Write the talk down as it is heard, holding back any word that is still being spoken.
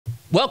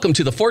Welcome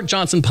to the Fort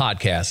Johnson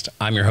Podcast.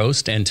 I'm your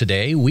host, and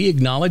today we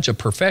acknowledge a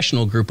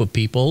professional group of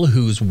people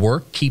whose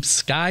work keeps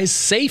skies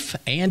safe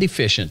and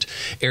efficient,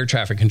 air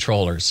traffic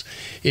controllers.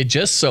 It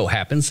just so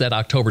happens that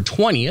October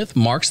 20th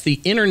marks the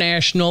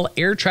International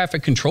Air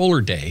Traffic Controller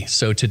Day.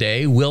 So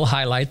today we'll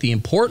highlight the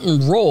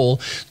important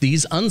role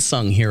these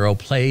unsung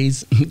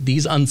heroes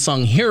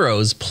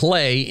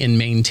play in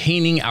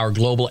maintaining our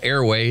global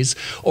airways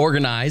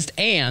organized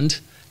and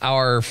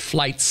our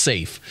flights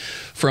safe.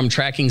 From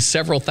tracking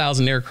several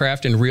thousand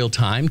aircraft in real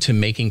time to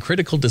making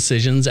critical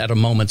decisions at a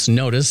moment's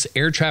notice,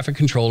 air traffic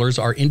controllers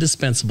are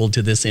indispensable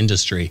to this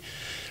industry.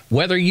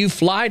 Whether you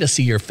fly to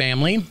see your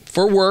family,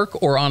 for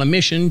work, or on a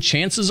mission,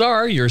 chances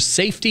are your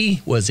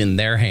safety was in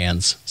their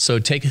hands. So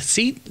take a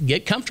seat,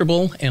 get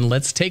comfortable, and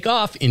let's take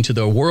off into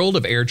the world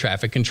of air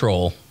traffic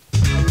control.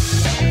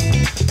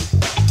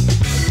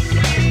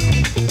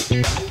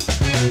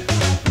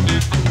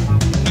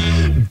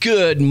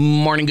 Good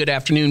morning, good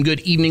afternoon, good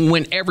evening,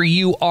 whenever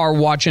you are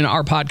watching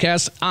our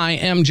podcast. I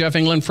am Jeff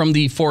England from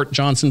the Fort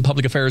Johnson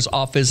Public Affairs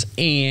Office,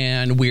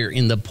 and we're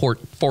in the Fort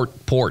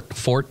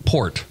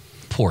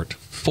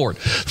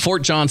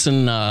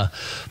Johnson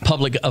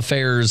Public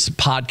Affairs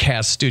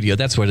Podcast Studio.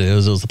 That's what it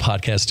is. It was the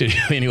podcast studio.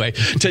 Anyway,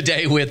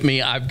 today with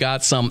me, I've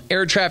got some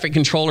air traffic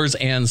controllers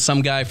and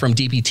some guy from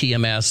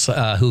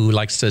DPTMS who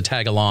likes to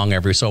tag along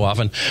every so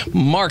often.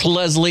 Mark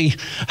Leslie,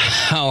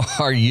 how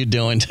are you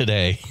doing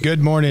today? Good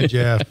morning,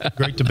 Jeff.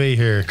 Great to be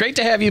here. Great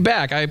to have you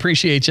back. I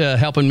appreciate you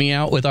helping me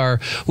out with our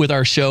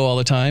show all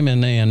the time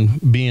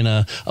and being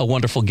a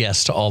wonderful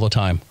guest all the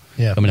time.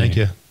 Yeah, thank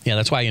you. Yeah,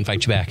 that's why I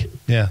invite you back.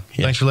 Yeah.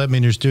 Thanks for letting me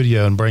in your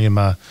studio and bringing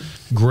my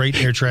great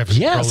air traffic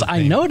control. Yes,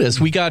 I noticed.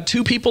 We got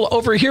two people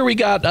over here. We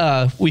got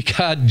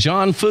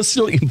John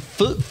Fusilier.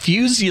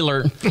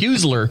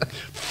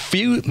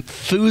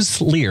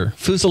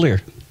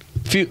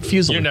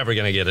 You're never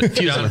going to get it.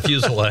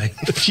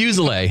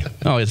 Fusilier.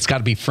 Oh, it's got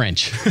to be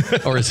French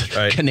or it's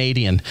right.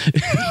 Canadian.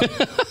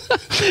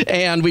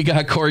 And we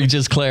got Corey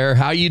Gisclair.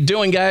 How you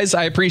doing, guys?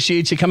 I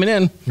appreciate you coming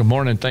in. Good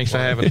morning. Thanks for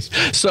having us.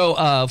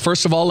 So,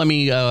 first of all, let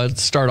me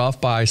start off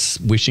by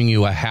wishing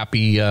you a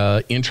happy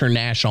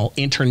international,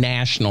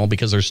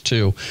 because there's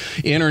two,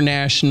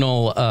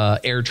 International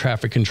Air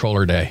Traffic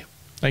Controller Day.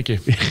 Thank you.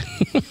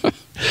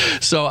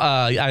 So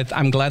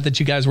I'm glad that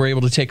you guys were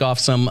able to take off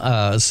some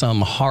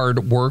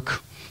hard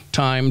work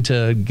time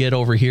to get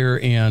over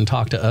here and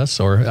talk to us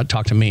or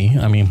talk to me.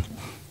 I mean,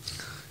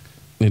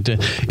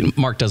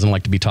 Mark doesn't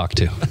like to be talked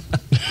to.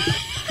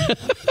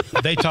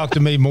 They talk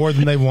to me more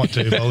than they want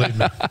to, believe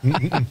me.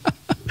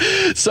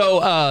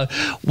 So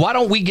why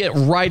don't we get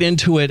right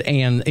into it,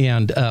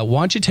 and why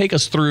don't you take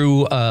us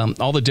through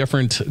all the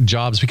different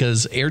jobs,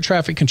 because air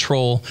traffic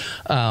control,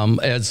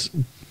 as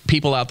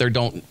people out there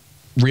don't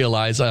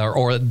realize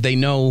or they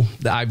know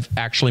that I've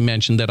actually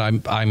mentioned that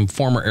I'm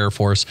former Air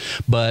Force,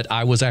 but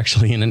I was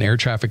actually in an air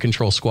traffic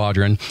control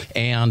squadron,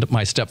 and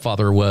my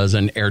stepfather was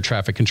an air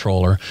traffic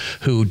controller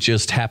who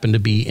just happened to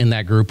be in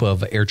that group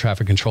of air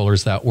traffic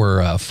controllers that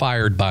were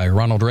fired by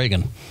Ronald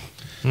Reagan.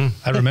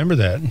 I remember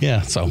that.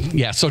 Yeah,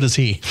 so does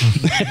he.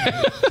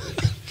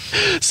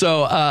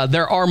 So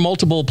there are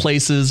multiple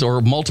places or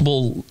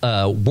multiple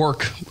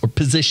work or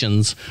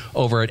positions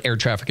over at air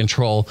traffic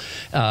control,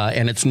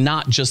 and it's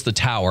not just the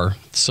tower.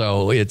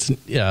 So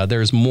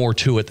there's more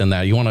to it than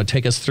that. You want to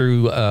take us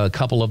through a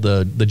couple of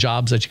the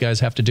jobs that you guys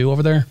have to do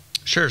over there?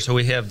 Sure. So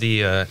we have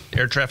the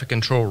air traffic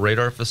control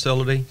radar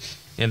facility,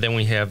 and then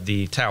we have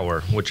the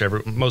tower, which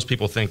most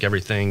people think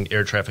everything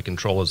air traffic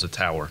control is a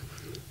tower.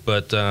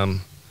 But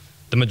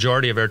the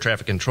majority of air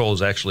traffic control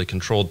is actually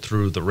controlled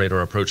through the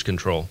radar approach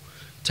control.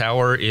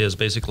 Tower is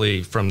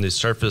basically from the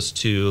surface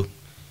to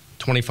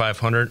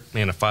 2,500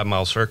 in a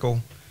 5-mile circle,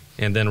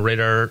 and then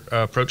radar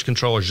approach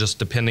control is just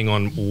depending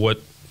on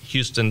what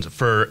Houston,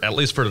 at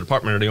least for the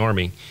Department of the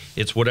Army,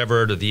 it's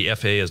whatever the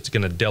FAA is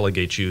going to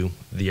delegate you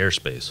the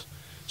airspace.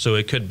 So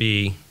it could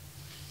be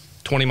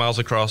 20 miles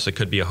across, it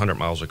could be 100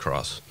 miles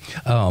across.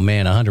 Oh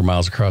man, 100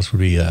 miles across would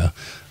be a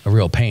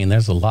real pain.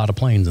 There's a lot of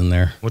planes in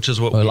there. Which is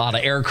what a lot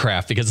of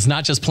aircraft, because it's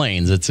not just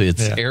planes. It's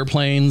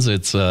airplanes,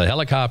 it's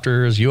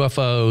helicopters,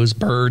 UFOs,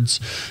 birds,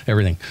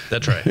 everything.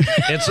 That's right.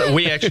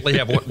 We actually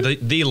have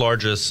the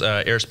largest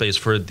airspace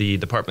for the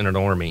Department of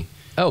the Army.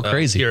 Oh,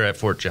 crazy. Here at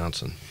Fort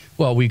Johnson.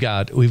 Well, we've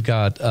got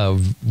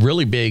a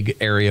really big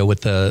area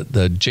with the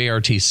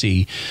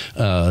JRTC,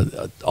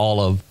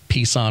 all of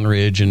Peason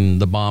Ridge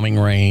and the bombing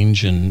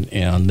range, and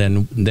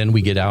then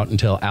we get out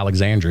until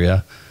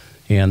Alexandria,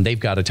 and they've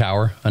got a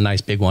tower, a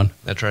nice big one.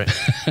 That's right.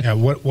 Yeah,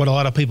 what a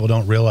lot of people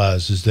don't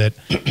realize is that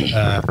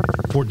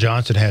Fort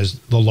Johnson has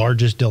the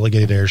largest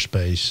delegated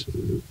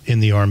airspace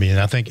in the Army, and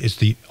I think it's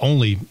the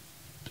only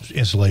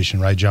installation,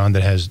 right, John,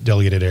 that has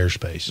delegated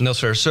airspace? No,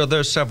 sir. So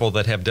there's several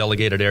that have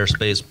delegated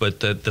airspace, but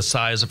the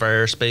size of our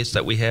airspace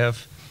that we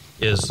have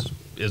is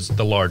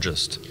the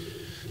largest.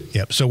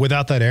 Yep. So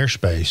without that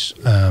airspace,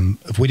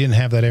 if we didn't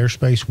have that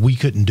airspace, we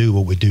couldn't do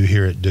what we do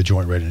here at the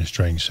Joint Readiness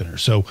Training Center.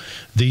 So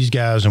these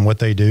guys and what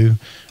they do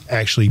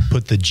actually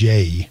put the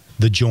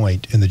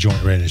joint in the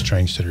Joint Readiness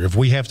Training Center. If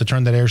we have to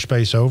turn that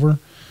airspace over,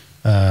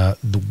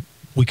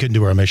 we couldn't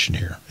do our mission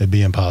here. It'd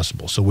be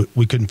impossible. So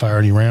we couldn't fire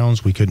any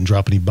rounds. We couldn't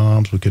drop any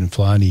bombs. We couldn't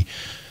fly any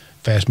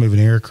fast-moving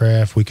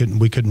aircraft. We couldn't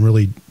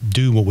really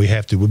do what we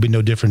have to. We'd be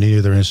no different than any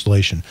other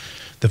installation.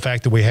 The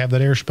fact that we have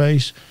that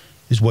airspace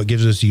is what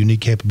gives us the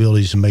unique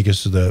capabilities to make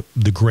us the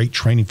great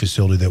training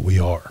facility that we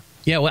are.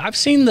 Yeah, well, I've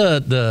seen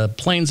the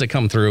planes that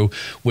come through,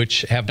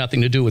 which have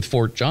nothing to do with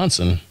Fort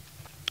Johnson.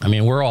 I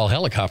mean, we're all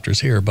helicopters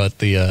here,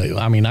 but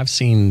I've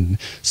seen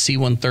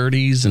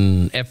C-130s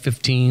and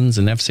F-15s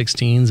and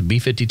F-16s,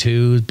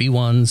 B-52s,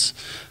 B-1s.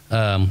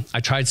 I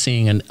tried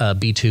seeing a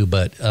B-2,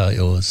 but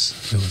it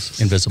was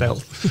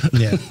invisible.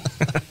 Yeah.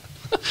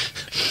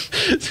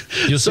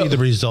 You'll see the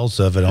results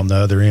of it on the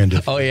other end.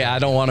 Oh yeah, I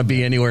don't want to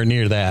be anywhere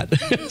near that.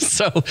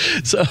 So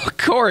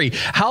Corey,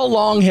 how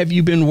long have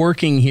you been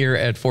working here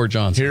at Fort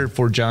Johnson? Here at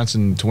Fort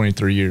Johnson,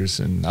 23 years,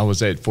 and I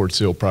was at Fort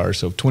Sill prior,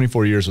 so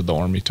 24 years with the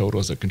Army total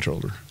as a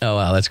controller. Oh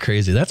wow, that's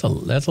crazy. That's a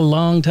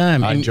long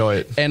time. I enjoy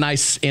it, and I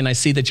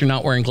see that you're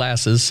not wearing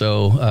glasses.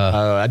 So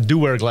I do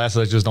wear glasses.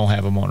 I just don't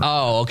have them on.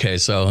 Oh, okay.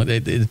 So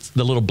it's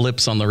the little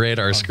blips on the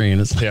radar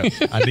screen. Yeah,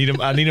 I need them.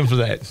 I need them for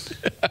that.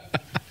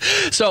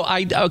 So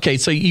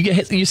so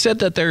you said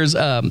that there's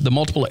the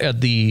multiple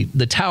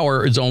the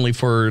tower is only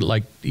for,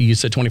 like you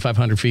said,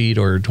 2,500 feet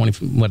or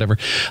 20 whatever.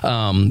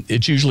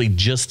 It's usually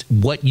just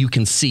what you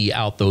can see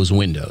out those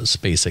windows,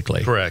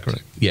 basically. Correct.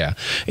 Yeah,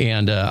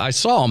 and I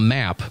saw a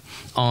map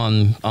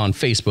on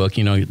Facebook.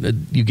 You know,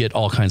 you get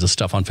all kinds of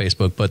stuff on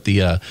Facebook,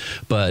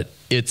 but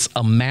it's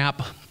a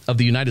map of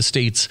the United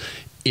States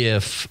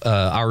if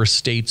our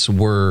states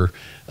were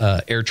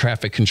air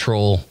traffic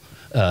control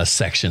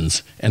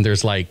sections, and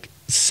there's like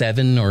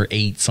 7 or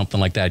 8, something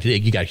like that.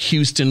 You got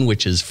Houston,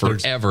 which is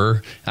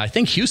forever. I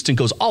think Houston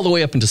goes all the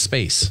way up into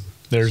space.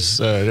 There's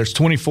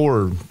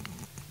 24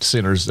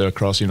 centers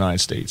across the United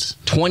States.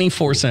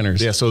 24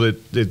 centers. Yeah, so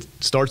it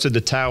starts at the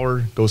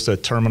tower, goes to a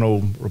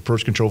terminal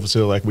approach control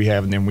facility like we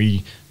have, and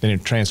then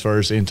it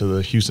transfers into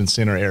the Houston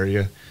Center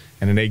area,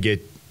 and then they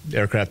get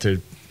aircraft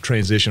to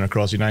transition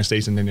across the United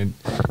States, and then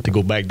to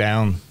go back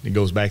down, it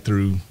goes back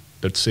through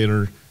the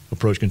center,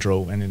 approach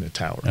control, and in the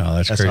tower. Oh,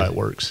 that's how crazy. it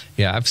works.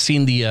 Yeah, I've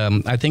seen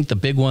I think the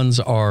big ones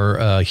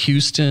are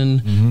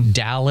Houston,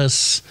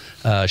 Dallas,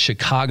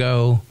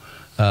 Chicago,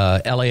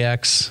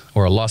 LAX,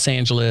 or Los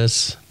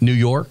Angeles, New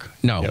York.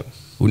 No. Yep.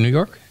 New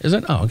York, is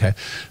it? Oh, okay.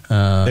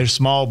 They're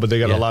small, but they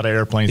got a lot of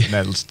airplanes in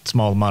that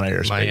small amount of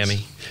airspace.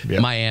 Miami.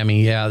 Yep.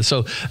 Miami, yeah.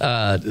 So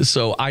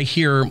I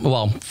hear,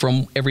 well,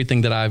 from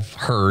everything that I've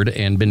heard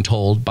and been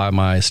told by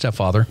my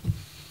stepfather,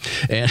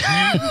 and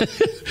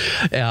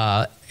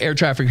air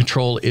traffic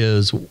control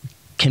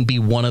can be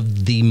one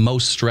of the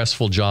most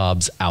stressful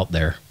jobs out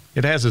there.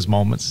 It has its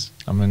moments.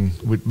 I mean,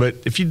 but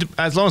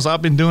as long as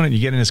I've been doing it, you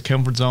get in this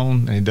comfort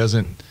zone, and it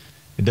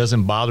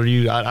doesn't bother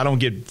you. I don't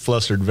get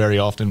flustered very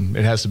often.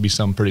 It has to be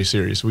something pretty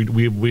serious.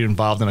 We're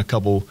involved in a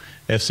couple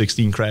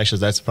F-16 crashes.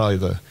 That's probably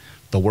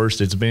the worst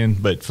it's been.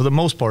 But for the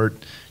most part,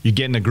 you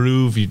get in the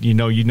groove. You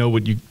know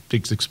what you're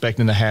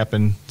expecting to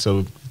happen.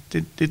 So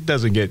it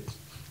doesn't get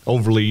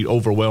overly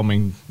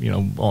overwhelming,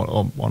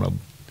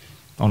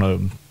 on a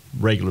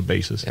regular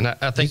basis. And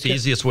I think the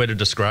easiest way to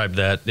describe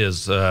that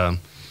is a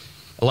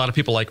lot of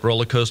people like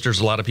roller coasters.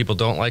 A lot of people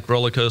don't like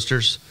roller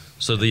coasters.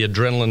 So the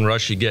adrenaline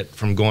rush you get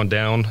from going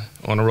down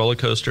on a roller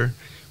coaster,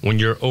 when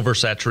you're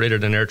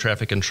oversaturated in air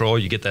traffic control,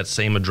 you get that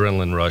same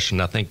adrenaline rush.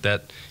 And I think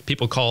that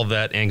people call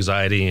that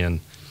anxiety and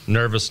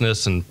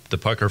nervousness and the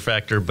pucker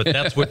factor, but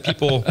that's what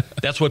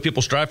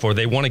people strive for.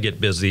 They want to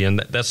get busy, and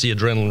that's the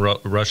adrenaline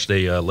rush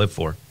they live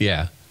for.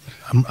 Yeah.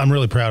 I'm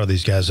really proud of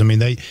these guys. I mean,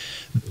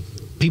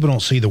 people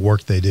don't see the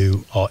work they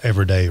do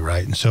every day,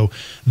 right? And so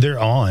they're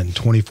on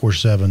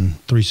 24/7,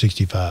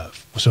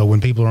 365. So when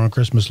people are on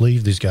Christmas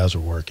leave, these guys are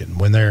working.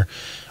 When they're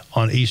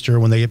on Easter,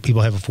 when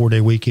people have a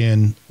 4-day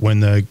weekend, when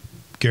the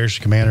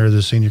garrison commander,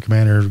 the senior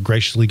commander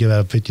graciously give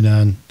out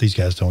 59, these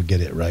guys don't get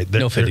it, right?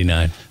 No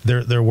 59.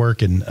 They're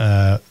working.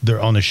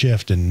 They're on a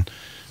shift. And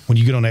when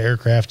you get on an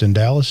aircraft in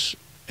Dallas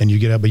and you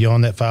get up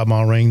beyond that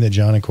 5-mile ring that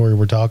John and Corey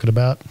were talking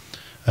about,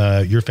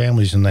 your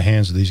family's in the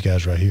hands of these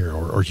guys right here,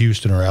 or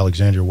Houston or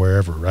Alexandria,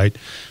 wherever, right?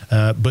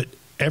 But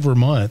every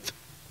month,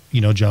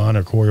 John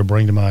or Corey will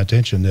bring to my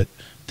attention that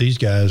these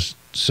guys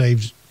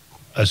saved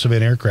a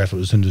civilian aircraft that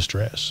was in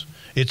distress.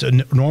 It's a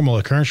normal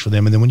occurrence for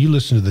them. And then when you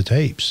listen to the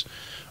tapes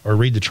or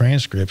read the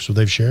transcripts that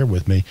they've shared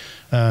with me,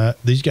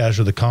 these guys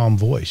are the calm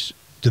voice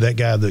to that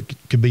guy that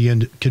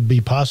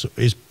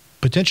is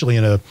potentially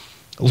in a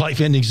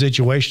life-ending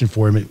situation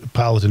for him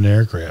piloting an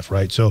aircraft,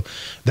 right? So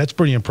that's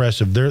pretty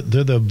impressive. They're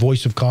the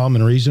voice of calm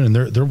and reason, and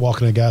they're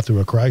walking a guy through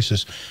a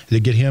crisis to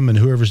get him and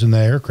whoever's in the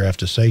aircraft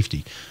to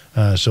safety.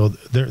 So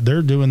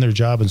they're doing their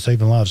job and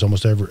saving lives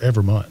almost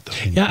every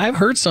month. Yeah, I've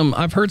heard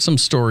some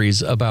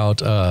stories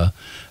about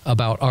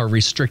our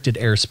restricted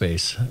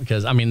airspace,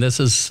 because I mean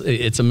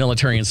it's a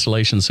military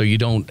installation, so you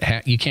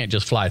can't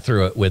just fly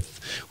through it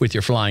with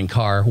your flying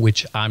car,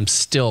 which I'm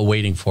still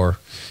waiting for.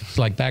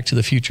 Like Back to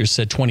the Future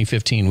said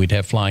 2015 we'd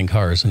have flying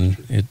cars, and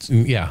it's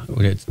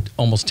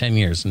almost 10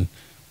 years and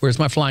Where's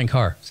my flying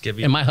car? give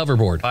you and my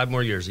hoverboard? 5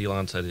 more years.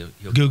 Elon said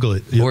he'll Google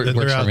it. Works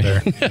They're for out me.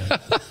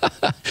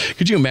 there.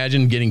 Could you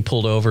imagine getting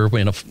pulled over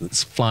in a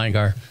flying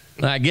car?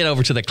 Get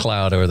over to the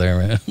cloud over there,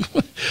 man.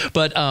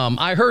 But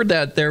I heard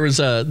that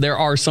there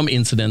are some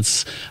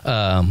incidents.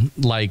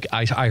 Like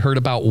I heard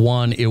about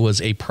one. It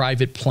was a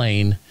private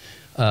plane,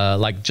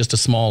 like just a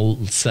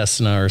small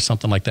Cessna or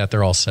something like that.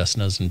 They're all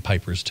Cessnas and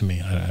Pipers to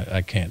me.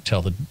 I can't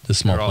tell the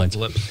small They're all planes.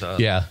 blips to us.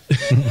 Yeah.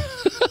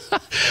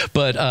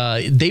 But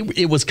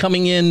it was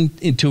coming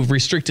into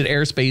restricted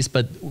airspace,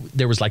 but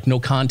there was like no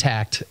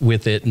contact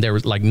with it, and there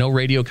was like no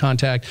radio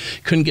contact.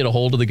 Couldn't get a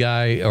hold of the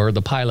guy or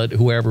the pilot,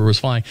 whoever was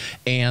flying,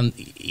 and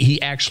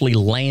he actually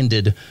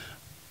landed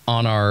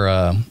on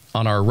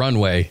our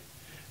runway,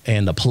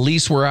 and the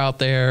police were out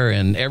there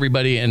and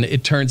everybody, and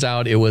it turns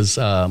out it was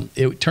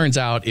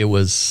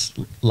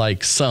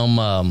like some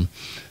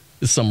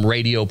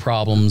radio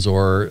problems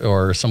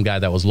or some guy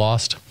that was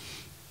lost.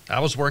 I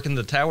was working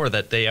the tower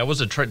that day.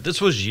 This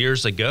was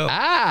years ago.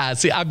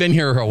 See, I've been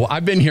here a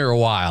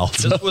while.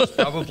 This was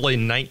probably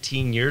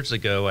 19 years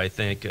ago, I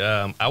think.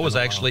 I was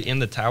actually in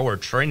the tower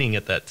training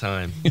at that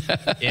time,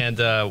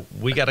 and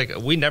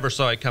we never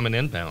saw it coming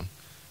inbound.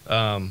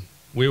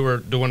 We were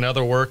doing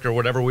other work or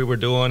whatever we were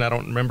doing. I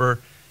don't remember.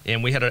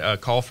 And we had a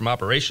call from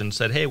operations,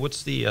 said, "Hey,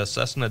 what's the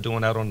Cessna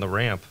doing out on the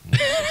ramp?"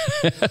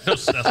 No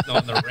Cessna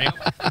on the ramp.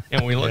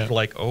 And we looked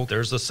like, "Oh,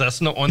 there's a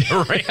Cessna on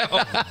the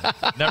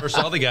ramp." Never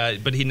saw the guy,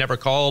 but he never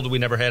called. We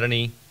never had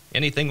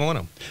anything on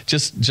him.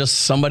 Just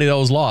somebody that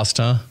was lost,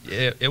 huh?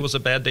 It was a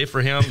bad day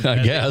for him. I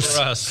bad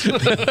guess. day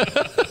for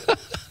us.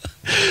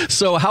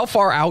 So how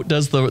far out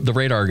does the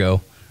radar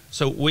go?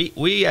 So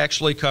we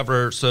actually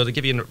cover, so to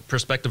give you a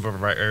perspective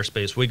of our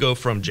airspace, we go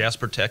from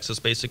Jasper, Texas,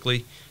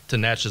 basically, to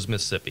Natchez,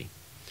 Mississippi.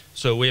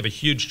 So we have a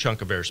huge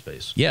chunk of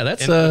airspace. Yeah,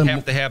 that's and we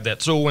have to have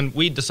that. So when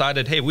we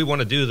decided, hey, we want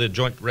to do the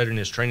Joint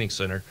Readiness Training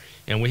Center,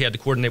 and we had to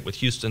coordinate with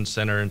Houston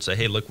Center and say,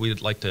 hey, look,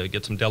 we'd like to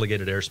get some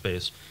delegated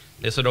airspace.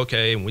 They said,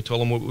 okay, and we told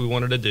them what we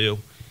wanted to do.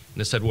 And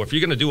they said, well, if you're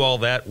going to do all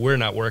that, we're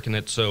not working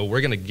it, so we're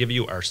going to give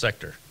you our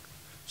sector.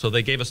 So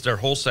they gave us their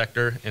whole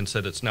sector and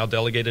said, it's now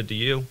delegated to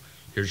you.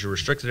 Here's your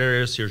restricted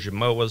areas, here's your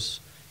MOAs,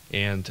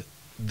 and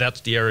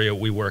that's the area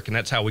we work, and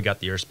that's how we got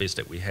the airspace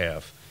that we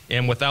have.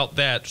 And without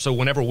that, so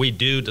whenever we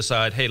do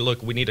decide, hey,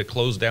 look, we need to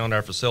close down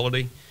our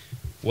facility,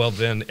 well,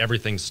 then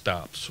everything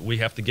stops. We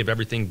have to give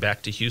everything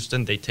back to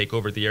Houston. They take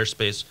over the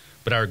airspace,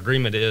 but our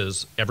agreement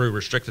is every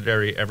restricted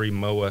area, every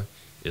MOA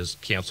is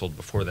canceled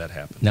before that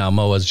happens. Now,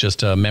 MOA is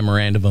just a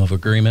memorandum of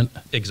agreement.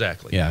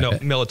 Exactly. Yeah. No,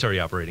 military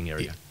operating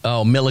area.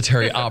 Oh,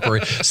 military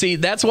operate. See,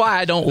 that's why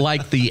I don't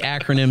like the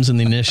acronyms and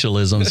the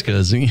initialisms,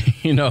 because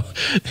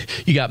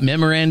you got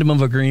memorandum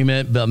of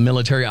agreement, the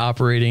military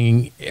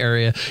operating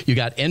area. You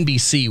got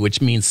NBC,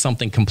 which means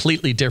something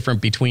completely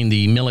different between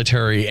the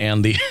military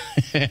and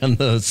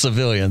the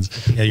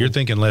civilians. Yeah, you're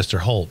thinking Lester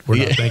Holt.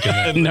 We're not thinking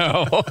that.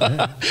 No,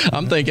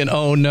 I'm thinking,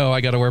 oh no,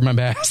 I got to wear my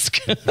mask.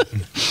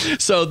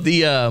 So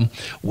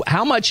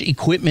how much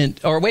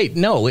equipment? Or wait,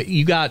 no,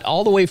 you got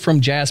all the way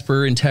from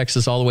Jasper in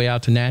Texas all the way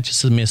out to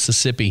Natchez,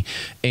 Mississippi.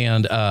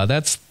 And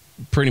that's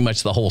pretty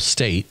much the whole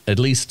state, at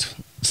least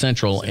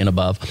central and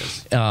above.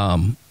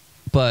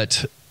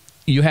 But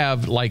you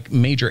have like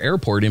major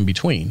airport in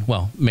between.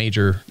 Well,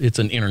 major, it's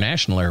an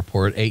international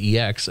airport,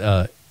 AEX,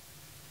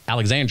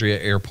 Alexandria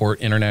Airport,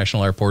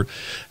 International Airport.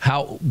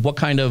 What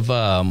kind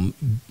of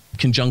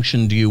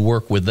conjunction do you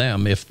work with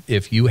them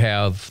if you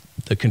have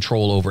the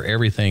control over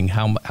everything?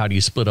 How do you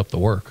split up the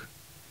work?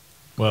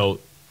 Well,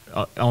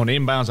 on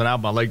inbounds and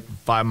outbound, like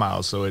 5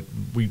 miles. So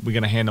we're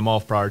going to hand them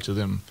off prior to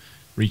them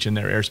reaching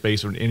their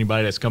airspace, or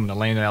anybody that's coming to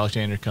land in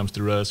Alexandria comes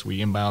through us. We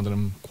inbound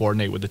them,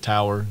 coordinate with the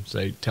tower,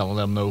 telling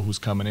them know who's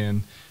coming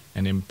in,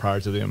 and then prior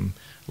to them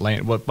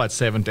land, about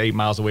 7 to 8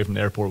 miles away from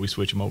the airport, we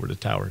switch them over to the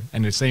tower.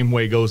 And the same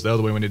way goes the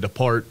other way when they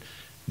depart.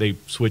 They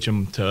switch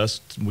them to us.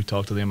 We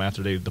talk to them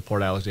after they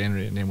depart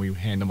Alexandria, and then we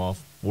hand them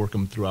off, work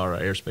them through our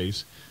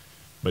airspace.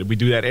 But we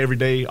do that every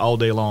day, all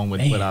day long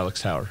with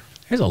Alex Tower.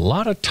 There's a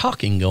lot of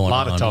talking going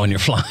on when you're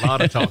flying. A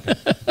lot of talking.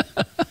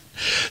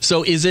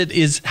 So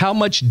how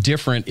much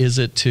different is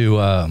it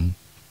to,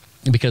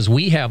 because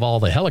we have all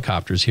the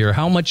helicopters here,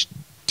 how much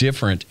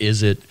different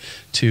is it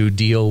to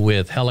deal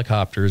with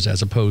helicopters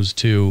as opposed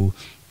to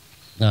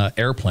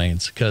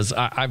airplanes? Because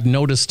I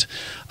noticed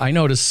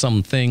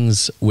some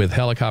things with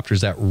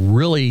helicopters that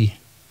really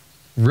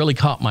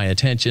caught my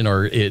attention,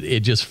 or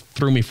it just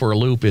threw me for a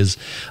loop, is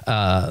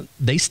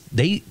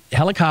they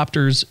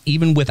helicopters,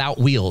 even without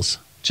wheels,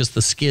 just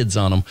the skids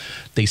on them,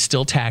 they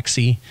still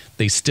taxi,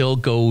 they still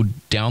go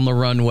down the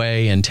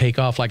runway and take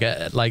off like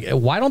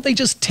why don't they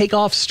just take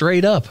off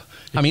straight up?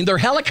 I mean, they're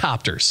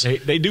helicopters.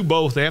 They do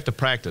both. They have to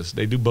practice.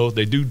 They do both.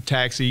 They do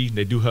taxi,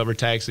 they do hover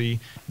taxi.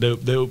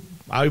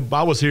 I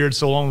was here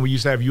so long, we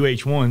used to have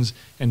UH-1s,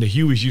 and the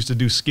Hueys used to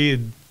do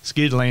skid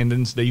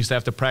landings. They used to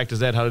have to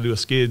practice how to do a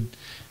skid.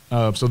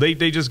 So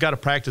they just got to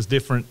practice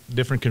different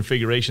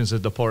configurations to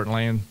depart and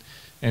land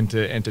and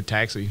to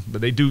taxi. But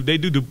they do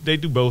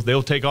both.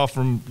 They'll take off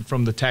from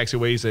the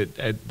taxiways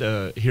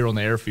at here on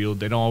the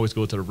airfield. They don't always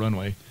go to the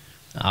runway.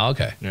 Oh,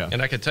 okay. Yeah.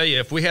 And I can tell you,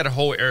 if we had a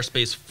whole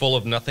airspace full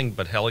of nothing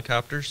but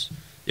helicopters,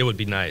 it would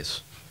be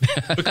nice.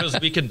 Because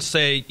we could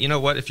say, you know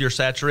what, if you're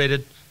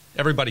saturated,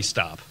 everybody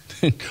stop.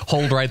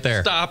 Hold right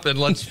there. Stop and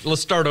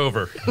let's start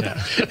over.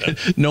 Yeah.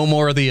 No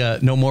more of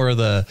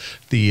the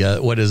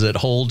what is it?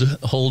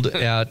 Hold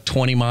at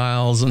 20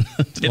 miles and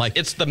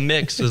It's the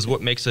mix is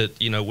what makes it.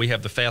 You know, we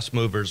have the fast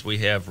movers, we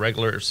have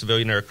regular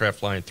civilian aircraft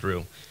flying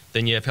through.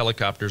 Then you have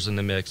helicopters in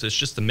the mix. It's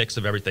just the mix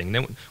of everything.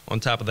 Then on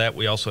top of that,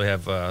 we also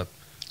have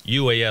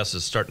UAS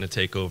is starting to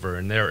take over,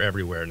 and they're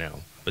everywhere now.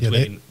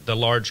 Between the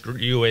large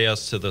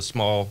UAS to the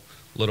small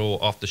little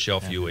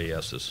off-the-shelf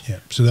UASs. Yeah,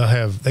 so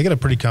they got a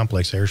pretty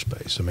complex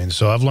airspace. I mean,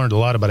 so I've learned a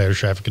lot about air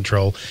traffic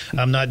control.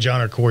 I'm not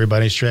John or Corey by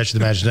any stretch of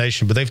the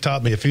imagination, but they've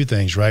taught me a few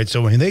things, right?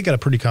 So I mean, they got a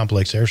pretty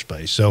complex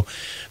airspace. So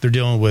they're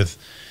dealing with,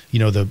 you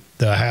know,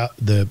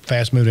 the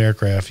fast-moving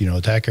aircraft, you know,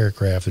 attack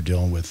aircraft. They're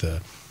dealing with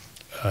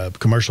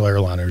commercial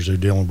airliners. They're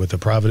dealing with the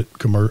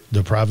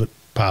private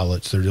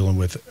pilots. They're dealing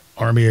with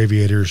Army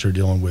aviators. They're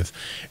dealing with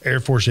Air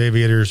Force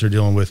aviators. They're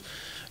dealing with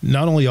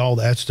not only all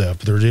that stuff,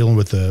 but they're dealing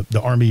with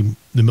the Army,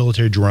 the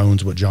military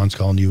drones, what John's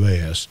calling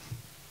UAS.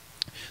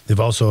 They've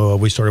also,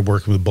 we started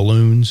working with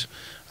balloons.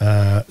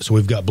 So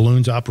we've got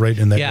balloons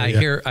operating in that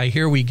area. I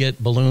hear we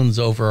get balloons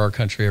over our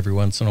country every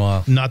once in a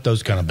while. Not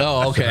those kind of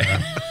balloons. Oh, okay.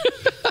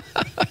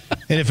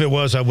 And if it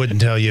was, I wouldn't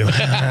tell you.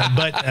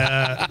 But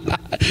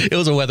it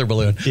was a weather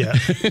balloon. Yeah.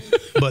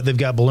 But they've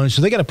got balloons.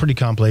 So they got a pretty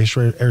complex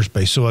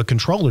airspace. So a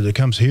controller that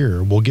comes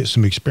here will get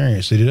some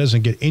experience that he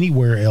doesn't get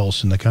anywhere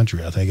else in the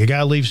country, I think. A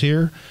guy leaves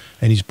here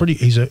and he's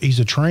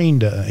a trained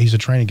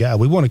guy.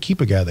 We want to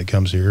keep a guy that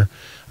comes here.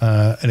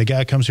 And a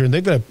guy comes here and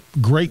they've got a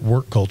great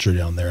work culture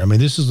down there. I mean,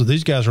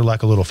 these guys are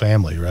like a little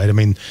family, right? I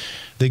mean,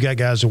 they got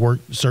guys that work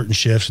certain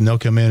shifts and they'll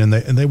come in and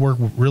they work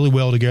really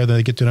well together.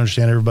 They get to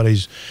understand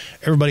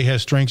everybody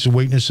has strengths and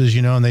weaknesses,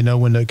 you know, and they know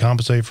when to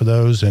compensate for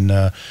those.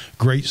 And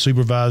great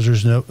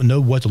supervisors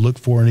know what to look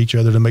for in each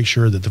other to make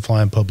sure that the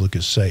flying public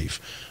is safe.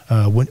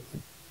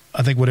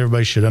 I think what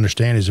everybody should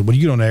understand is that when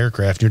you get on an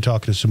aircraft and you're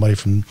talking to somebody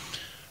from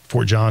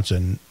Fort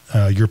Johnson,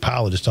 your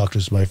pilot is talking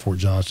to somebody at Fort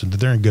Johnson,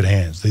 that they're in good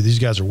hands. These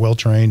guys are well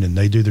trained and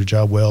they do their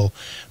job well.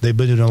 They've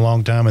been doing it a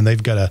long time and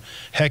they've got a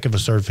heck of a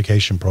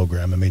certification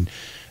program. I mean,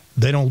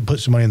 they don't put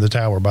somebody in the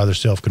tower by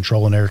themselves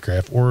controlling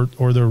aircraft or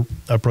their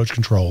approach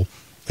control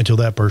until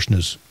that person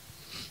is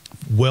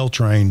well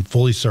trained,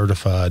 fully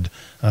certified.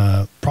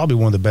 Probably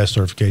one of the best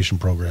certification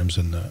programs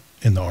in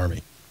the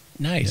Army.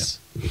 Nice.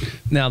 Yeah.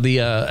 Now, the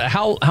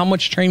how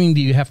much training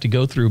do you have to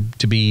go through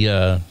to be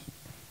an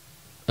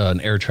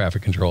air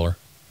traffic controller?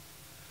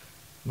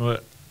 Well,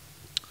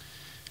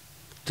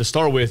 to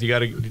start with, you got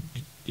to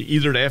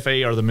either the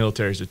FAA or the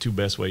military is the two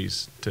best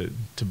ways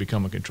to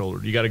become a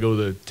controller. You got to go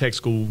to the tech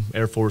school,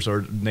 Air Force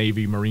or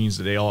Navy, Marines.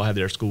 They all have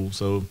their school.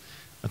 So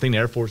I think the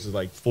Air Force is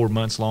like 4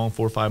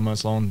 or 5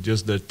 months long,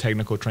 just the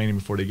technical training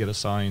before they get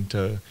assigned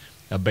to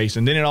a base.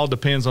 And then it all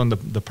depends on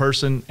the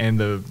person and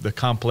the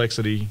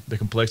complexity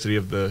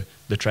of the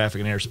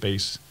traffic and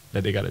airspace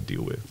that they got to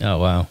deal with. Oh,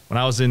 wow. When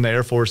I was in the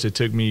Air Force, it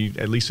took me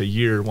at least a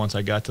year once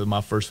I got to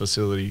my first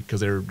facility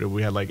because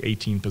we had like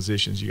 18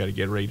 positions you got to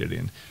get rated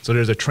in. So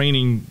there's a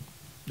training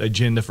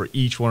agenda for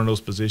each one of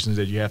those positions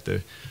that you have to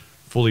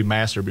fully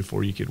master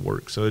before you could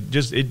work. So it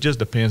just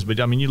depends. But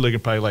I mean, you're looking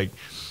probably like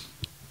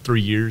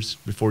 3 years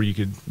before you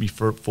could be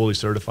fully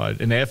certified.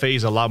 And the FAA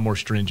is a lot more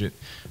stringent.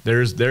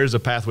 There's a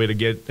pathway to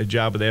get a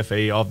job with the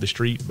FAA off the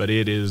street, but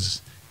it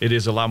is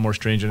a lot more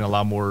stringent, a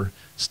lot more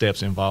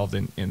steps involved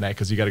in that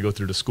because you got to go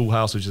through the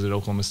schoolhouse, which is at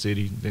Oklahoma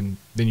City. Then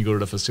you go to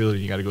the facility,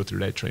 you got to go through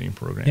that training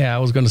program. Yeah, I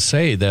was going to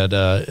say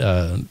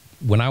that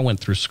when I went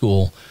through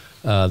school,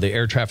 the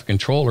air traffic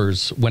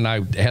controllers, when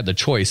I had the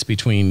choice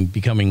between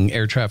becoming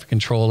air traffic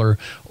controller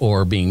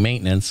or being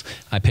maintenance,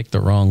 I picked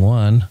the wrong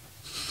one.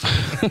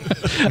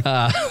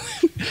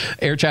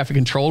 Air traffic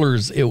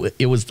controllers,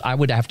 it was I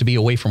would have to be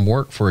away from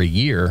work for a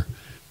year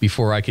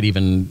before I could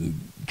even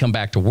come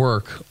back to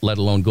work, let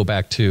alone go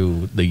back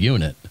to the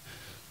unit.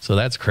 So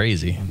that's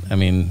crazy. I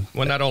mean,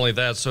 well, not only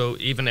that, so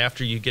even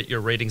after you get your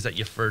ratings at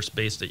your first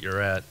base that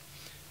you're at,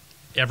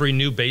 every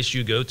new base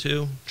you go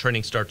to,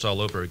 training starts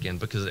all over again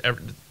because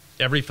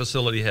every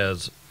facility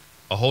has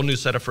a whole new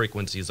set of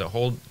frequencies, a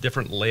whole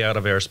different layout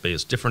of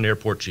airspace, different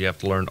airports you have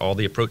to learn all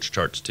the approach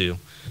charts to.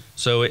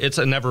 So it's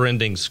a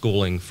never-ending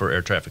schooling for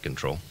air traffic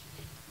control.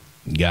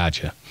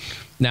 Gotcha.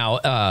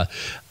 Now,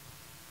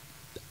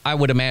 I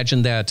would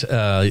imagine that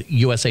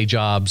USA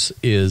Jobs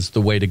is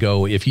the way to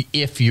go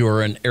if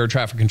you're an air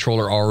traffic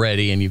controller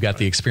already and you've got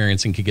the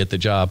experience and could get the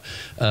job.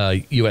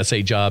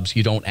 USA Jobs,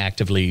 you don't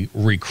actively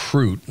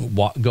recruit,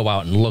 go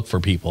out and look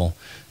for people.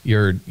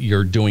 You're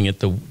doing it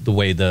the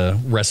way the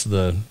rest of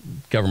the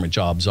government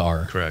jobs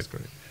are. Correct.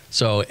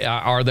 So,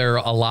 is there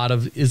a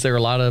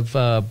lot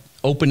of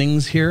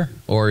openings here,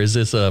 or is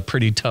this a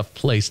pretty tough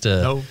place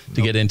to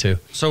get into?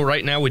 So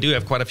right now we do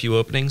have quite a few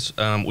openings.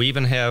 We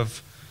even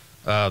have.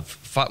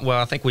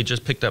 I think we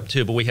just picked up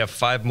 2, but we have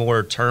 5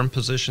 more term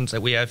positions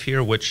that we have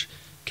here, which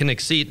can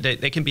exceed.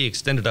 They can be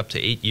extended up to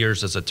 8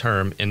 years as a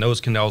term, and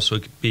those can also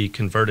be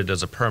converted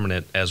as a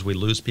permanent as we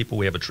lose people.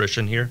 We have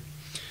attrition here,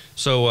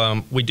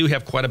 so we do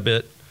have quite a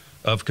bit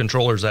of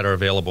controllers that are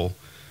available.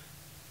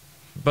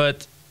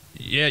 But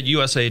yeah,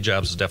 USA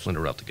jobs is definitely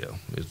the route to go.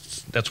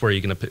 That's where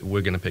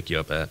we're gonna pick you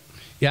up at.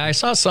 Yeah, I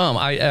saw some.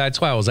 That's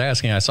why I was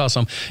asking. I saw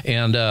some,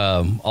 and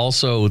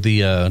also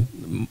the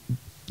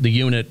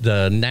unit,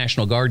 the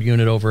National Guard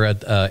unit over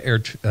at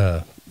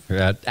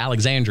at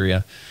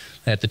Alexandria,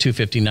 at the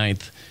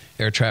 259th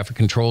Air Traffic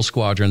Control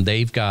Squadron.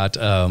 They've got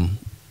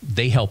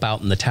they help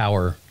out in the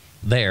tower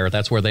there.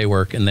 That's where they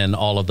work, and then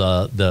all of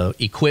the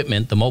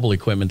equipment, the mobile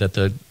equipment that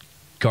the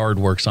Guard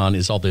works on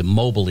is all the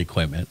mobile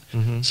equipment.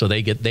 Mm-hmm. So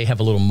they have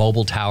a little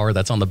mobile tower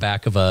that's on the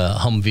back of a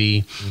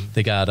Humvee. Mm-hmm.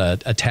 They got a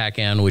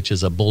TACAN, which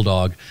is a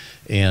Bulldog,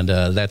 and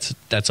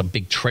that's a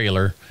big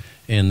trailer.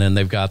 And then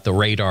they've got the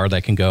radar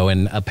that can go,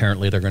 and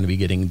apparently they're going to be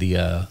getting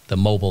the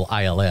mobile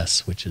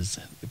ILS, which is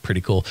pretty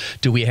cool.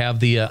 Do we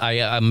have the?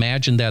 I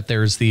imagine that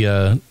there's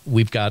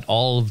we've got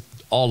all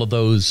of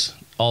those,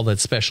 all that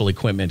special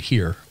equipment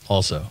here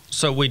also.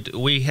 So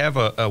we have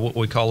a what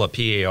we call a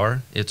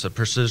PAR. It's a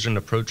precision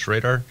approach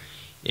radar.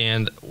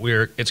 And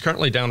it's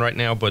currently down right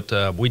now,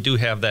 but we do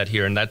have that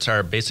here, and that's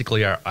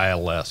basically our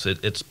ILS.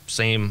 It's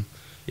same.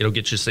 It'll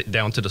get you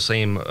down to the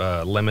same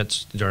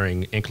limits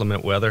during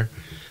inclement weather.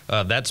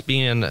 That's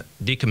being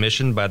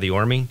decommissioned by the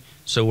Army,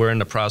 so we're in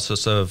the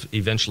process of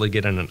eventually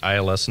getting an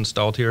ILS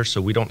installed here.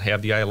 So we don't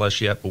have the ILS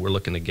yet, but we're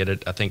looking to get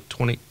it. I think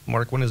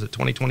Mark, when is it?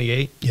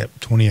 2028? Yep,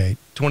 28.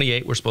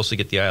 28. We're supposed to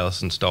get the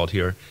ILS installed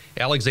here.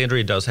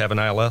 Alexandria does have an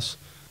ILS.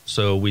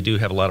 So we do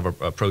have a lot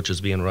of approaches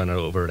being run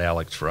over at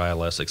Alex for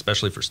ILS,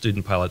 especially for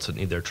student pilots that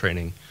need their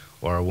training,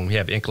 or when we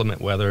have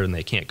inclement weather and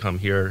they can't come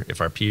here. If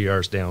our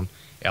PER is down,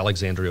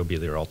 Alexandria will be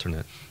their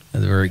alternate.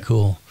 That's very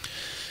cool.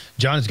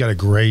 John has got a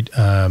great.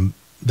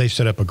 They've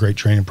set up a great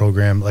training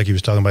program, like he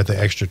was talking about the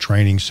extra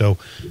training. So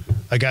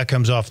a guy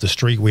comes off the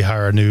street, we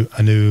hire a new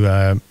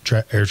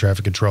air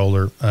traffic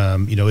controller.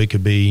 It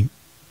could be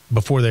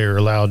before they're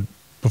allowed.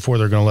 Before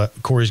they're going to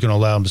Corey's going to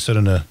allow him to sit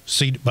in a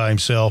seat by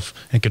himself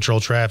and control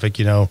traffic,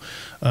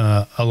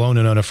 alone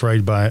and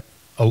unafraid by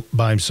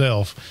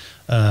himself.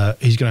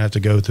 He's going to have to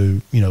go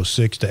through,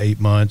 6 to 8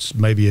 months,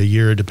 maybe a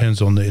year. It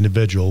depends on the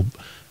individual,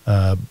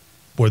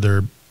 where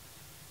they're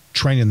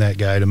training that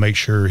guy to make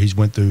sure he's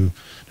went through,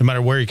 no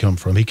matter where he come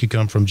from. He could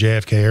come from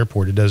JFK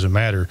Airport. It doesn't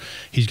matter.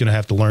 He's going to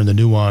have to learn the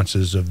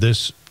nuances of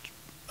this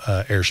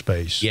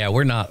airspace. Yeah,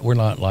 we're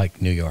not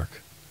like New York.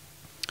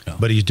 No.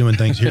 But he's doing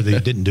things here that he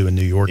didn't do in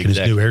New York.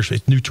 Exactly. And it's new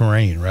airspace, new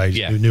terrain, right?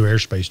 Yeah. New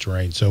airspace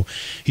terrain. So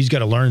he's got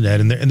to learn that,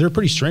 and they're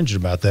pretty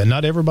stringent about that.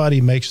 Not everybody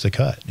makes the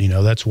cut.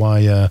 That's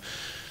why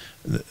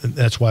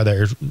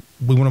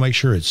we want to make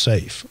sure it's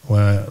safe.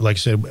 Like I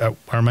said,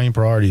 our main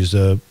priority is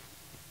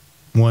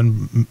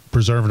one,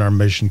 preserving our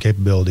mission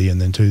capability,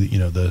 and then two,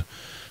 the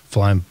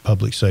flying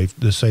public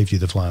the safety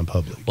of the flying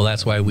public. Well,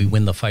 that's why we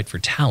win the fight for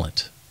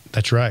talent.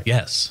 That's right.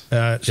 Yes.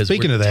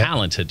 Speaking of that,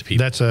 talented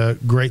people. That's a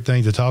great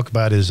thing to talk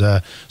about. Is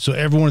so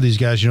every one of these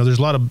guys, there's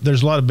a lot of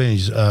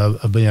bennies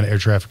of being an air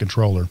traffic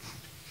controller.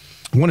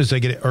 One is they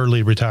get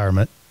early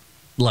retirement.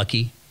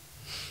 Lucky.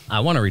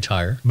 I want to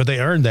retire, but they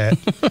earned that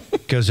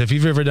because if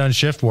you've ever done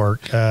shift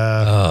work, they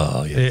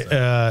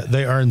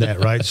earned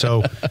that, right?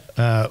 So,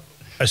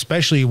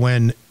 especially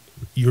when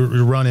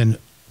you're running.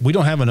 We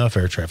don't have enough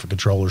air traffic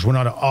controllers. We're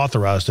not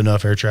authorized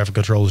enough air traffic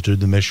controllers to do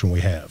the mission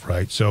we have,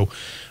 right? So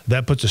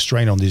that puts a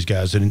strain on these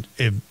guys. And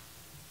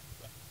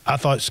I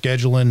thought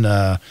scheduling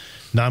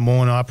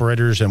 911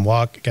 operators and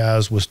WAC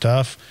guys was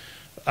tough.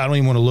 I don't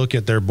even want to look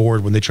at their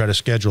board when they try to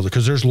schedule it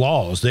because there's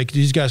laws.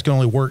 These guys can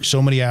only work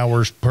so many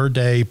hours per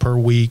day, per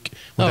week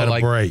without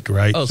a break,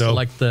 right? Oh, so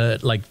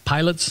like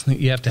pilots,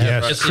 you have to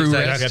have a crew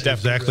rest.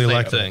 Exactly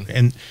like that.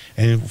 And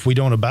if we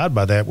don't abide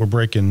by that, we're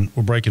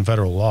breaking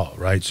federal law,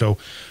 right? So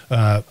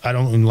I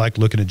don't even like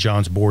looking at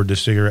John's board to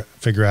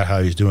figure out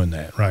how he's doing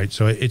that, right?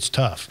 So it's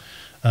tough.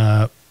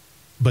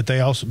 But they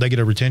get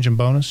a retention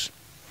bonus.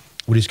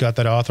 When he's got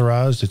that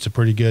authorized, it's a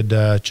pretty good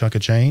chunk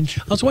of change.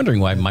 I was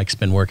wondering why Mike's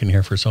been working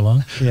here for so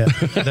long. Yeah,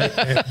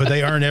 but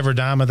they earn every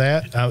dime of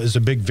that. It was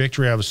a big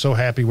victory. I was so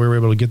happy we were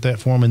able to get that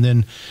for him. And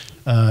then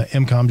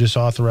MCOM just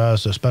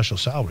authorized a special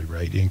salary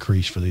rate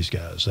increase for these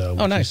guys. Which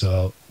nice.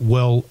 Is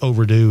well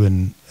overdue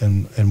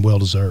and well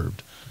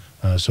deserved.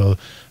 So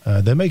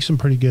they make some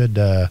pretty good.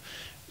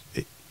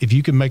 If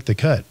you can make the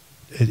cut,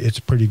 it's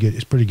pretty good.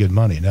 It's pretty good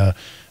money. Now,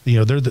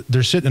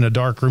 they're sitting in a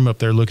dark room up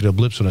there looking at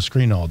blips on a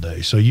screen all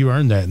day. So you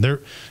earn that. And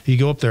you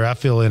go up there, I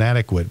feel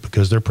inadequate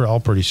because they're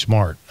all pretty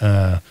smart.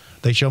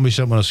 They show me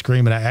something on a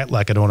screen and I act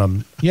like I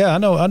don't. Yeah, I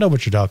know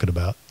what you're talking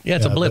about. Yeah,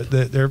 it's a blip.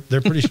 They're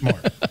pretty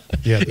smart.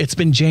 Yeah, it's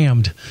been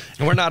jammed.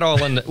 And we're not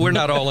all in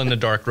the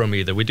dark room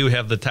either. We do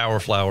have the tower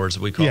flowers,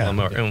 we call them,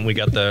 and we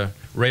got the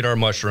radar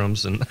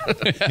mushrooms. And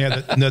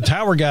the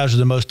tower guys are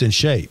the most in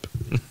shape.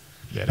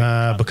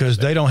 Because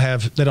they don't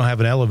have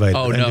an elevator.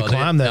 Oh, and no, to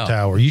climb that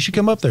tower, you should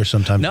come up there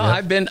sometime. No,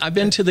 Jeff. I've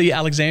been to the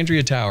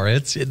Alexandria Tower.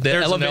 The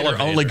elevator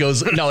only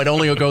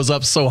goes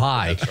up so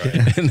high,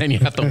 right. And then you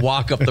have to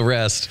walk up the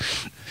rest.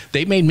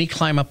 They made me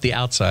climb up the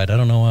outside. I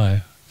don't know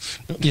why.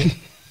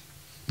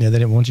 Yeah, they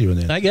didn't want you in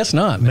there. I guess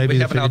not. We they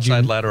have an figured you-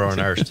 outside ladder on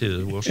ours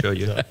too. We'll show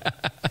you.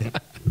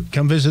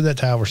 Come visit that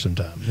tower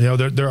sometime. You know,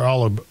 they're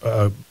all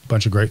a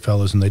bunch of great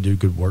fellows, and they do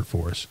good work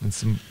for us. And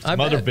some I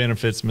other bet.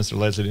 benefits Mr.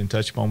 Leslie didn't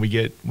touch upon. We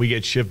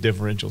get shift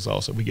differentials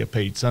also. We get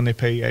paid Sunday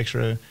pay,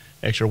 extra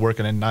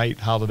working at night,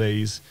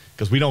 holidays,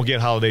 because we don't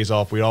get holidays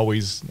off.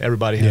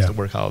 Everybody has to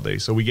work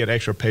holidays, so we get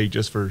extra pay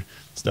just for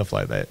stuff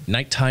like that.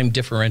 Nighttime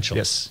differential.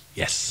 Yes, a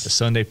Yes.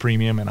 Sunday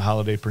premium and a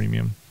holiday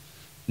premium.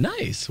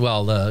 Nice.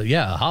 Well,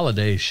 yeah,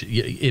 holiday.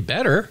 It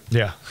better.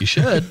 Yeah, You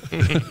should.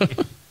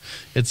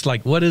 It's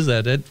like, what is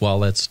that?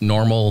 That's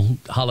normal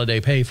holiday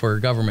pay for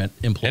a government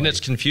employee. And it's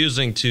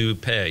confusing to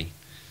pay.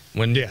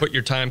 When you Yeah. put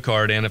your time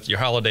card in, if your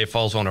holiday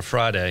falls on a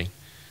Friday,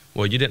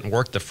 well, you didn't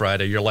work the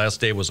Friday. Your last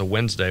day was a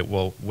Wednesday.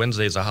 Well,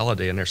 Wednesday's a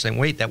holiday. And they're saying,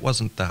 wait, that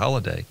wasn't the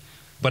holiday.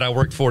 But I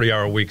worked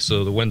 40-hour weeks,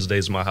 so the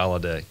Wednesday's my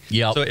holiday.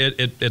 Yep. So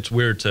it's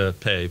weird to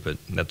pay, but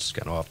that's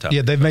kind of off topic.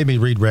 Yeah, they've made me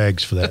read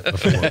regs for that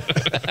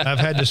before. I've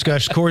had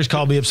discussions. Corey's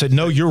called me up and said,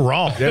 "No, you're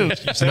wrong," and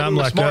I'm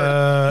like,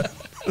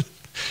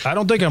 I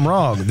don't think I'm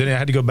wrong. Then I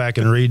had to go back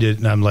and read it,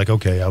 and I'm like,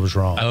 okay, I was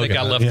wrong. I think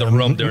I left the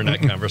room during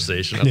that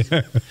conversation.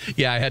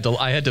 Yeah, I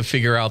had to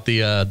figure out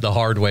the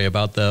hard way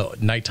about the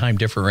nighttime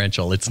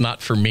differential. It's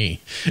not for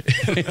me.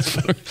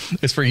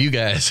 It's for you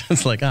guys.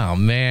 It's like, oh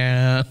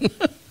man.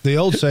 The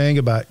old saying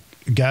about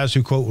guys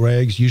who quote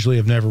regs usually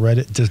have never read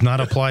it does not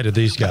apply to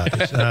these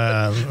guys.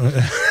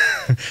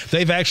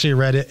 They've actually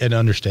read it and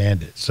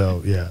understand it.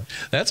 So yeah,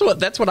 That's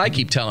what I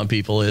keep telling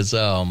people is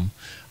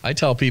I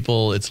tell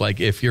people it's like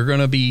if you're going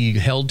to be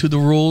held to the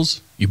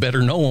rules, you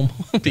better know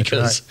them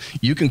because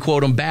you can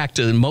quote them back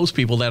to most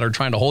people that are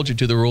trying to hold you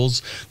to the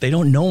rules. They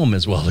don't know them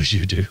as well as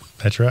you do.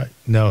 that's right.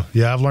 No,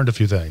 yeah, I've learned a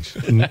few things.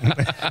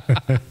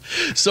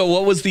 So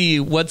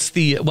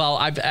well,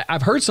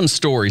 I've heard some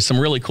stories, some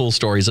really cool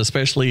stories,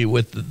 especially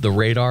with the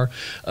radar.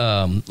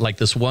 Like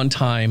this one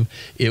time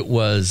it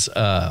was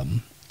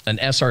an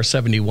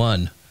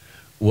SR-71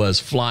 was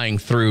flying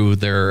through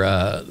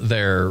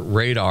their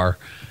radar,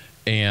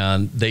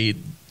 and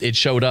it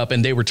showed up,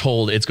 and they were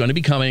told it's going to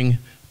be coming,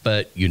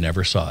 but you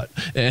never saw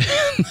it.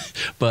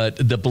 But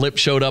the blip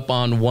showed up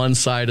on one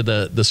side of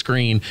the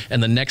screen,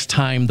 and the next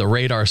time the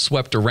radar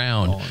swept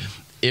around,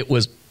 it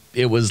was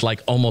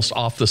like almost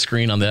off the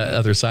screen on the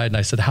other side. And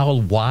I said, how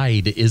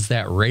wide is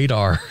that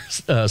radar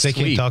They sweep?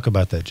 can't talk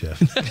about that, Jeff.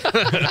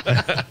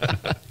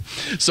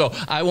 So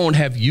I won't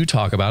have you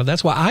talk about it.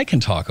 That's why I can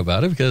talk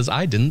about it, because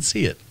I didn't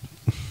see it.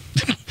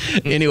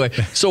 Anyway,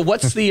 so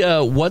what's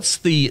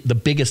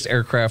the biggest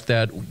aircraft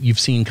that you've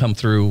seen come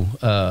through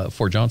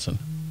Fort Johnson?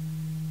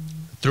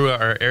 Through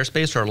our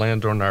airspace or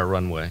land on our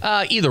runway?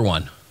 Either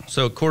one.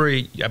 So,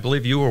 Corey, I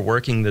believe you were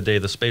working the day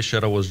the space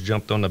shuttle was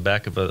jumped on the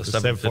back of a the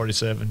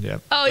 747. 747. Yeah.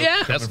 Oh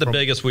yeah. That's the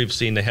biggest we've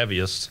seen, the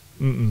heaviest.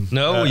 Mm-mm.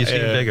 No, you've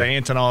seen bigger. The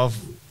Antonov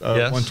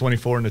Yes.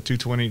 124 and the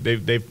 220.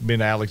 They've been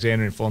to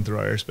Alexandria and flown through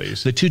our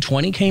airspace. The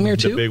 220 came here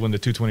The too. big one, the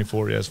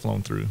 224, has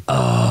flown through.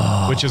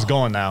 Oh, which is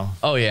gone now.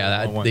 Oh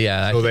yeah,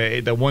 So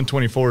the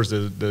 124 is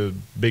the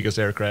biggest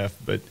aircraft,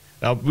 but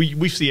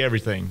we see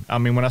everything. I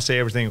mean, when I say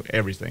everything,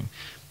 everything.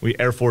 We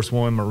Air Force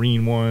One,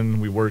 Marine One.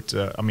 We worked.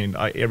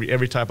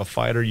 Every type of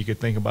fighter you could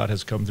think about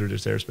has come through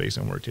this airspace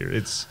and worked here.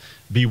 It's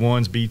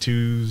B1s,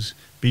 B2s,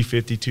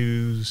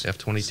 B-52s,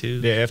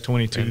 F-22s. Yeah,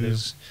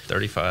 F-22s,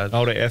 35.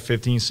 all the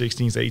F-15s,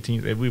 16s,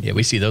 18s. Yeah,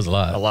 we see those a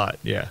lot. A lot,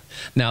 yeah.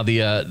 Now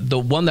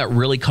the one that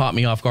really caught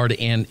me off guard,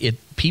 and they're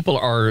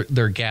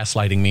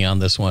gaslighting me on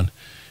this one,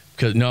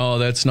 because no,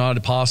 that's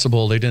not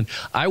possible. They didn't.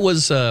 I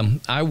was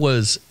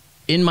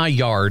in my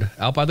yard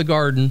out by the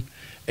garden,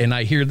 and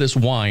I hear this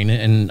whine,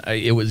 and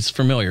it was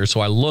familiar.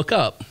 So I look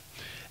up,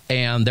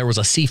 and there was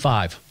a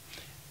C-5,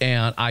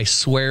 and I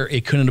swear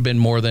it couldn't have been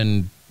more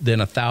than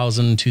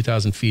 1,000,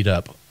 2,000 feet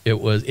up. It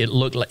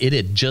looked like it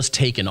had just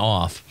taken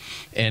off,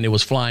 and it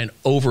was flying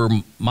over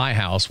my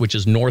house, which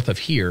is north of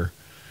here.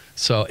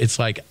 So it's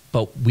like,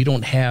 but we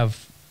don't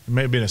have. It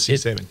may have been a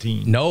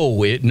C-17.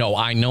 No,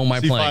 I know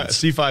my planes.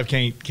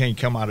 C-5 can't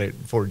come out at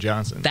Fort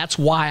Johnson. That's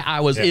why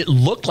I was. Yeah. It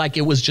looked like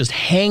it was just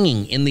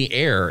hanging in the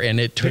air, and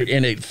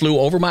it flew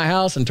over my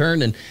house and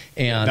turned and.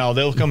 No,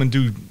 they'll come and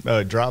do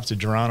drops at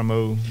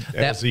Geronimo,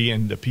 LZ,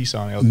 and the Peace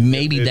on LZ.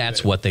 Maybe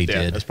that's what they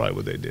did. That's probably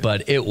what they did.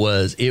 But it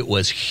was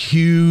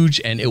huge,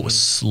 and it was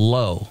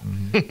slow,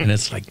 and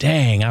it's like,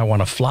 dang, I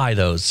want to fly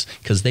those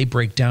because they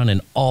break down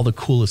in all the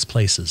coolest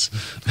places.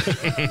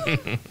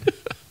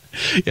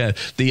 Yeah,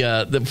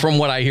 from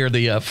what I hear,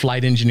 the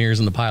flight engineers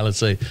and the pilots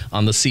say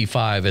on the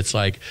C-5, it's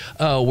like,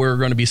 oh, we're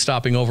going to be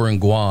stopping over in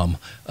Guam.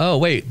 Oh,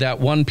 wait, that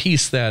one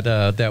piece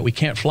that we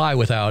can't fly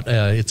without,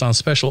 it's on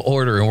special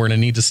order, and we're going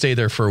to need to stay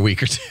there for a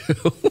week or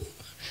two.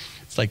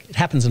 It's like it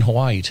happens in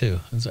Hawaii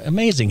too. It's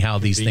amazing how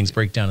these things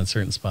break down in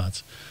certain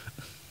spots.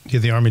 Yeah,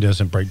 the Army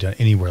doesn't break down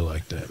anywhere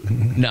like that.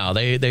 No,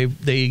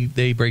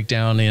 they break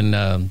down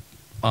in.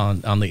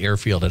 On the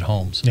airfield at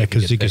home. So yeah,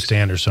 because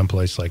Uzbekistan or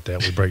someplace like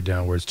that, we break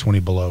down where it's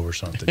 20 below or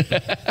something.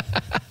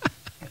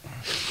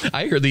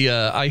 I hear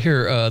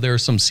there are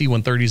some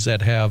C-130s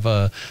that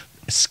have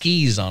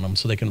skis on them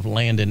so they can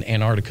land in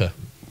Antarctica.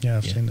 Yeah,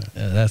 I've seen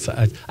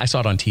that. I saw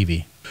it on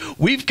TV.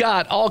 We've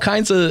got all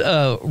kinds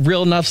of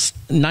real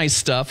nice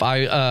stuff.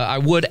 I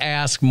would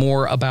ask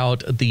more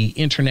about the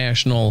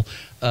International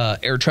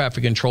Air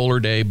Traffic Controller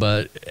Day,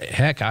 but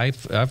heck,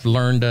 I've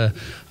learned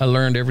I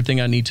learned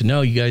everything I need to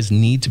know. You guys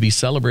need to be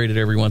celebrated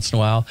every once in a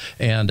while,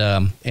 and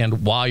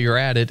while you're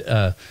at it,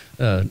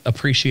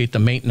 appreciate the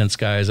maintenance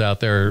guys out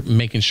there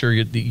making sure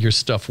your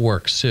stuff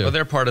works too. Well,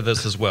 they're part of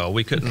this as well.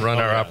 We couldn't run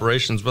our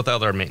operations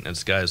without our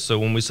maintenance guys. So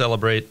when we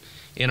celebrate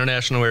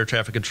International Air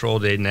Traffic Control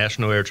Day,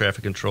 National Air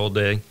Traffic Control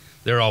Day,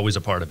 they're always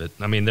a part of it.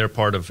 I mean, they're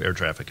part of air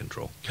traffic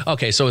control.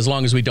 Okay, so as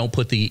long as we don't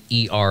put the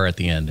ER at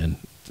the end, and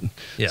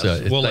yes,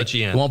 so we'll let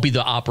you in. It won't be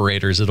the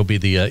operators; it'll be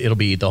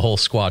the whole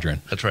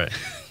squadron. That's right.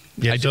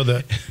 Yeah. So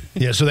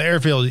the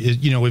airfield is,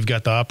 we've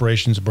got the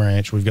operations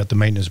branch, we've got the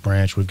maintenance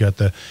branch, we've got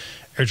the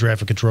air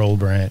traffic control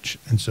branch,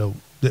 and so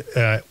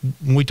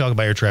when we talk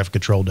about Air Traffic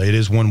Control Day, it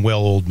is one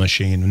well-oiled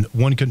machine, and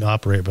one couldn't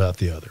operate without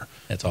the other.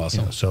 That's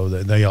awesome. So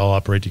they all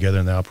operate together,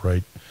 and they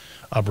operate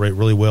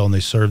really well, and they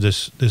serve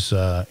this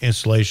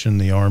installation,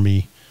 the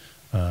Army,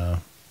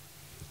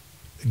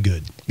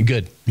 good,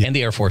 yeah. And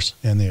the Air Force,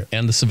 and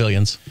the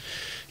civilians,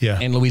 yeah,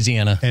 and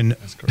Louisiana, and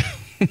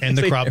and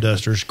the crop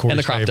dusters, Corey's and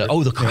the crop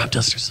favorite. the crop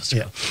dusters.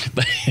 Yeah.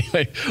 But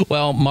anyway,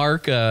 well,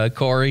 Mark,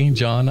 Corey,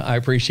 John, I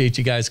appreciate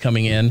you guys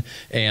coming in,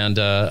 and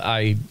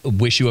I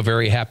wish you a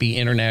very happy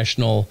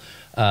International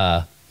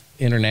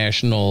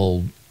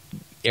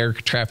Air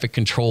Traffic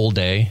Control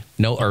Day.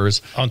 No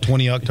ERS on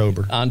 20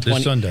 October on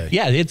this Sunday.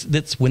 Yeah,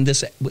 that's when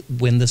this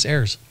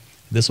airs.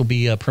 This will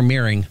be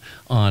premiering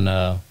on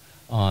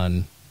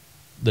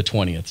the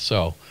 20th.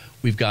 So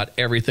we've got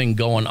everything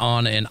going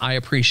on, and I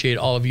appreciate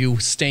all of you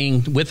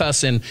staying with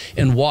us and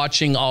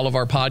watching all of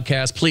our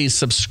podcasts. Please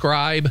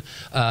subscribe,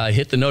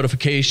 hit the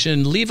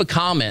notification, leave a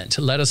comment.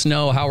 Let us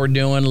know how we're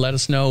doing. Let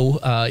us know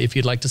if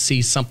you'd like to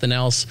see something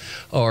else,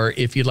 or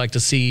if you'd like to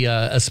see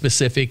a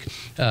specific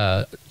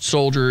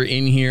soldier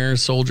in here,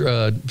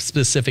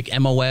 specific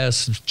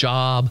MOS,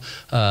 job,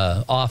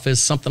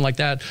 office, something like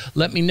that.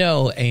 Let me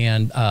know,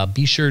 and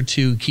be sure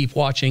to keep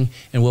watching,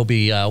 and we'll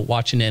be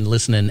watching and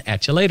listening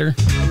at you later.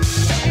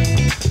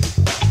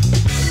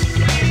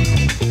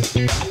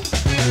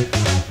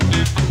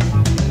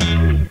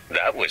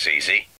 That was easy.